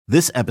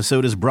This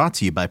episode is brought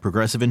to you by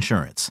Progressive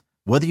Insurance.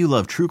 Whether you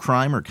love true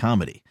crime or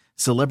comedy,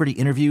 celebrity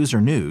interviews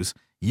or news,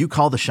 you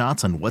call the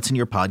shots on what's in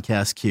your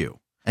podcast queue.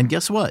 And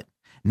guess what?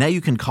 Now you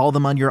can call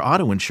them on your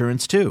auto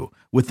insurance too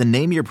with the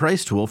Name Your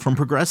Price tool from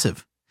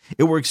Progressive.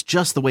 It works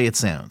just the way it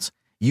sounds.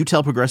 You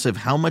tell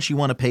Progressive how much you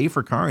want to pay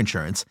for car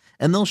insurance,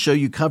 and they'll show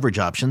you coverage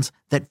options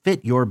that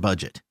fit your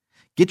budget.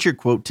 Get your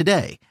quote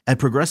today at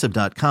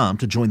Progressive.com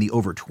to join the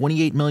over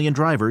 28 million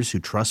drivers who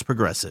trust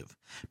Progressive.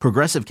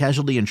 Progressive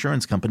Casualty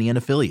Insurance Company and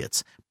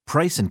Affiliates.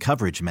 Price and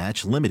coverage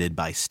match limited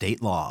by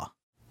state law.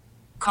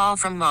 Call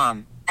from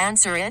mom.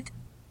 Answer it.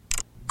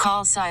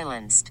 Call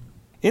silenced.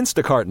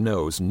 Instacart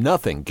knows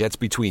nothing gets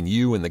between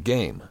you and the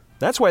game.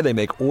 That's why they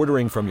make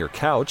ordering from your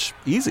couch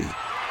easy.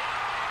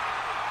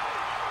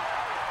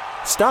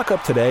 Stock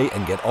up today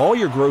and get all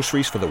your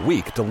groceries for the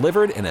week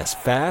delivered in as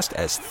fast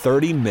as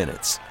 30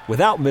 minutes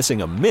without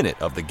missing a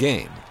minute of the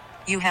game.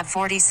 You have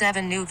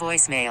 47 new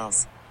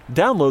voicemails.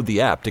 Download the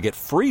app to get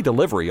free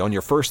delivery on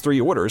your first 3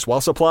 orders while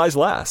supplies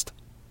last.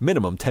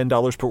 Minimum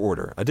 $10 per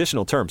order.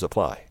 Additional terms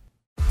apply.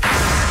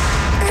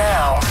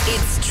 Now,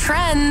 it's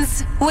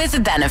Trends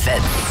with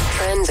Benefits.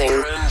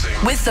 Trending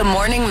with the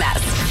Morning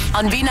Mess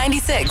on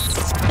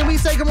B96. Can we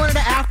say good morning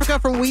to Africa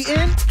from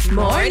Wheaton?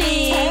 Morning.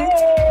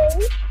 Hey,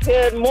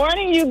 good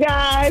morning, you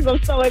guys.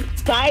 I'm so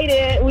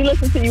excited. We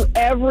listen to you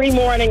every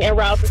morning en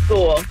route to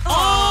school.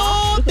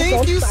 Oh,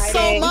 thank you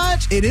so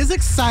much. It is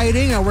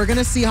exciting, and we're going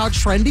to see how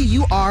trendy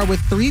you are with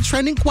 3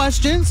 trending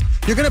questions.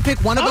 You're going to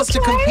pick one of us to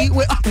compete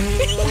with.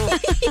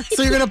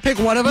 So you're going to pick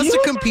one of us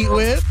to compete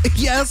with.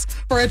 Yes,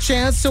 for a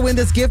chance to win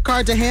this gift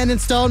card to Hand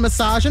and Stone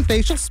Massage and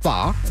Facial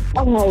Spa.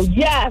 Oh,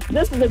 yes.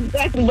 This is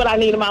exactly what I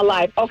need in my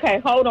life. Okay,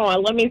 hold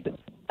on. Let me...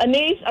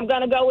 Aneesh, I'm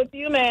going to go with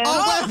you, man.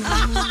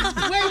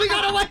 Oh, wait, we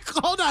got to wait.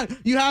 Hold on.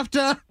 You have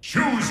to...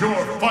 Choose your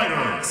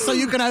fighter. So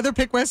you can either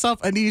pick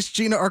myself, Aneesh,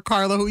 Gina, or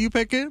Carla. Who you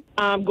picking?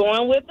 I'm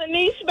going with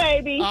Aneesh,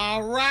 baby.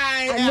 All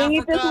right, I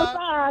need this Africa.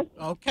 massage.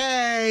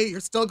 Okay,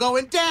 you're still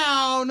going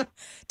down.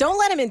 Don't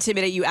let him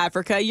intimidate you,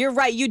 Africa. You're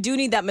right. You do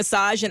need that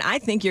massage, and I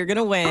think you're going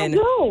to win. I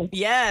do.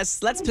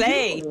 Yes, let's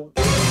play.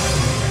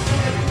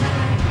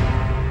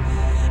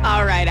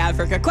 All right,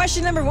 Africa.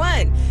 Question number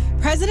 1.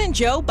 President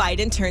Joe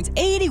Biden turns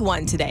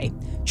 81 today.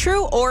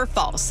 True or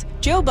false?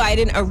 Joe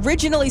Biden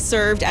originally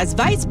served as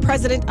vice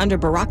president under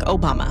Barack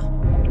Obama.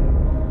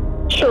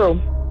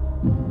 True.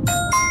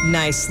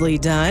 Nicely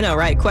done. All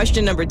right,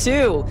 question number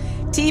 2.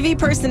 TV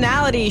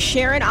personality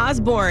Sharon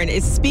Osbourne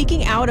is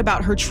speaking out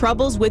about her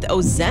troubles with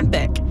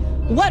Ozempic.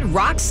 What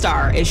rock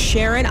star is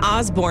Sharon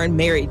Osbourne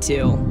married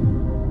to?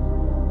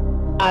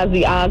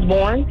 Ozzy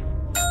Osbourne.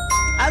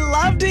 I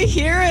love to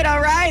hear it. All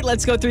right,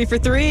 let's go 3 for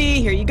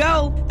 3. Here you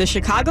go. The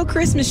Chicago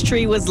Christmas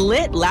tree was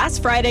lit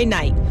last Friday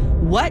night.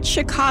 What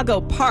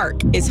Chicago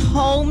park is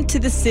home to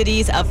the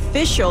city's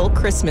official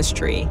Christmas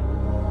tree?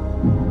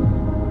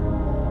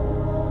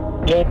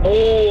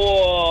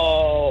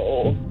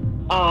 Oh,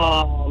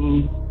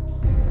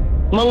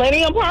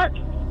 Millennium Park.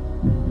 You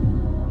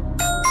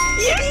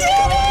did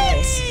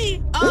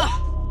it!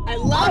 Oh, I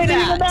love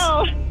didn't even that.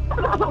 know.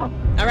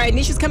 All right,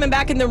 Nisha's coming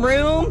back in the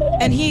room,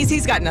 and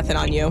he's got nothing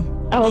on you.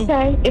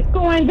 Okay, it's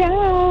going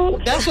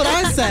down. That's what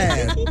I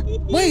said.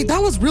 Wait,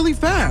 that was really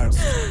fast.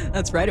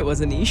 That's right, it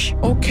was Anish.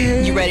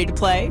 Okay. You ready to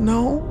play?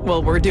 No.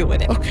 Well, we're doing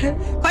it. Okay.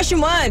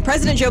 Question 1.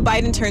 President Joe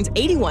Biden turns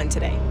 81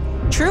 today.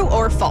 True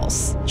or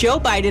false?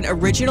 Joe Biden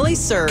originally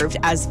served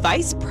as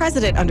vice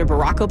president under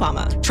Barack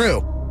Obama.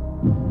 True.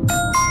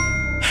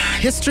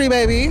 History,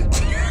 baby.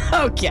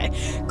 Okay.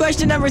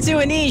 Question number 2.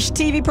 Anish,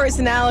 TV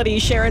personality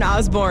Sharon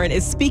Osbourne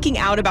is speaking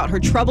out about her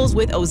troubles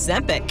with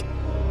Ozempic.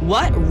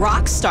 What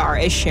rock star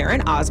is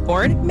Sharon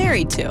Osbourne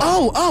married to?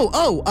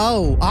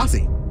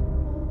 Ozzy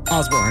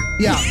Osbourne.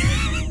 Yeah.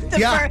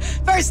 The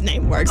first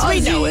name works.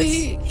 We know it.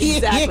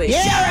 Exactly.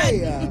 Yeah.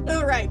 Sharon.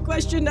 All right.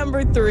 Question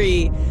number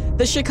 3.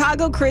 The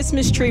Chicago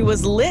Christmas tree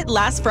was lit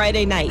last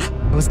Friday night.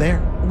 I was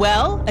there.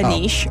 Well,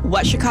 Anish,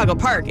 what Chicago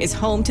park is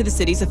home to the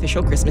city's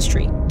official Christmas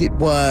tree? It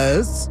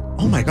was.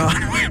 Oh my God.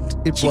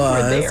 You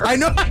were there. I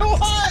know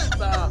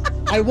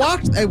I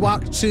was. I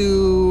walked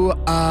to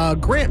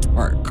Grant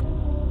Park.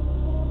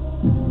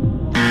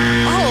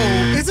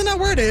 Oh, isn't that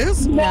where it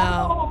is?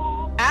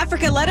 No.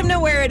 Africa, let him know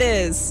where it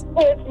is.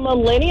 It's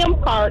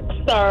Millennium Park,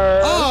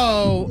 sir.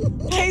 Oh.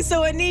 Okay,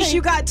 so Anish,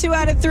 you got 2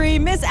 out of 3.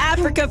 Miss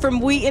Africa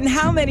from Wheaton,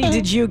 how many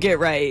did you get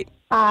right?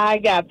 I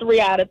got 3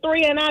 out of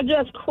 3, and I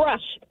just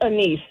crushed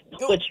Aneesh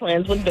with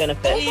Trends with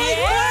Benefits. Thank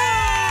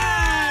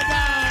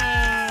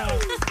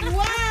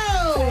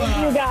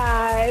you,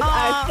 guys.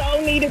 I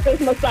so needed this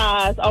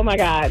massage. Oh, my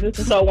God. This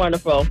is so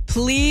wonderful.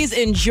 Please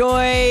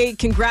enjoy.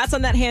 Congrats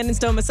on that Hand and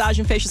Stone Massage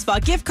and Facial Spa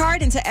gift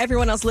card. And to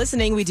everyone else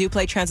listening, we do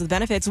play Trends with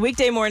Benefits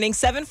weekday morning,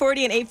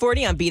 7:40 and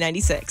 8:40 on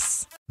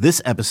B96.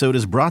 This episode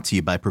is brought to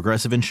you by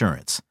Progressive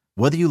Insurance.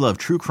 Whether you love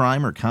true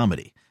crime or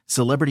comedy,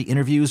 celebrity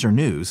interviews or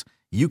news,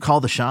 you call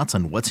the shots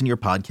on what's in your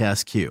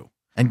podcast queue.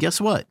 And guess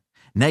what?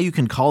 Now you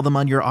can call them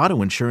on your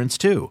auto insurance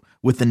too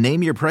with the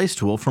Name Your Price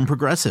tool from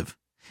Progressive.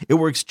 It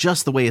works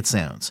just the way it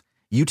sounds.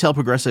 You tell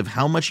Progressive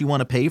how much you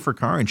want to pay for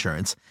car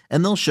insurance,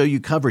 and they'll show you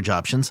coverage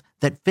options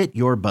that fit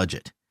your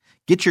budget.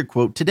 Get your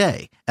quote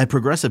today at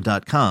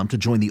Progressive.com to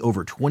join the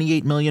over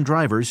 28 million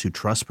drivers who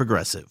trust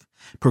Progressive.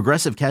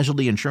 Progressive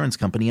Casualty Insurance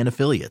Company and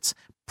Affiliates.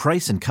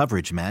 Price and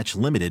coverage match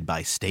limited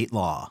by state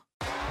law.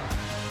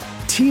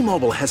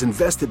 T-Mobile has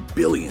invested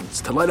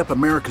billions to light up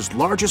America's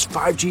largest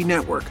 5G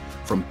network,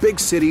 from big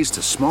cities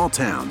to small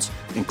towns,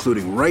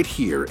 including right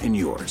here in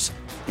yours.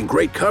 And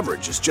great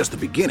coverage is just the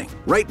beginning.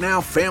 Right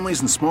now, families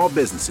and small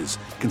businesses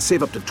can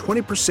save up to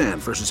 20%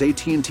 versus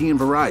AT&T and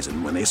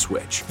Verizon when they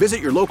switch.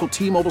 Visit your local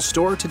T-Mobile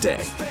store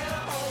today.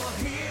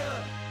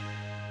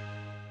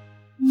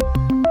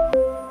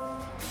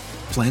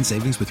 Plan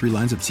savings with 3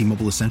 lines of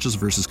T-Mobile Essentials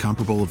versus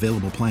comparable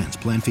available plans.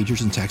 Plan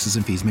features and taxes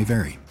and fees may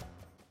vary.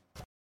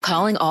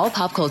 Calling all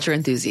pop culture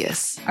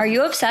enthusiasts. Are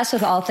you obsessed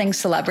with all things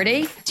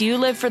celebrity? Do you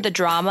live for the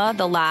drama,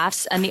 the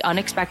laughs, and the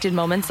unexpected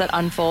moments that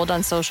unfold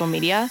on social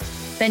media?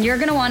 Then you're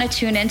going to want to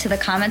tune in to the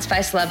Comments by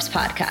Celebs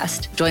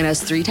podcast. Join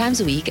us 3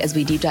 times a week as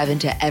we deep dive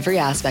into every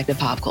aspect of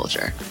pop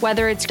culture.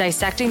 Whether it's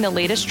dissecting the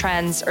latest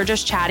trends or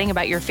just chatting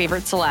about your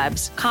favorite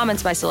celebs,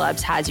 Comments by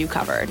Celebs has you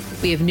covered.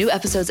 We have new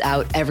episodes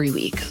out every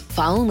week.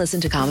 Follow and listen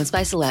to Comments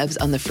by Celebs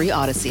on the free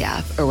Odyssey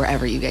app or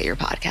wherever you get your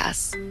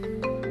podcasts.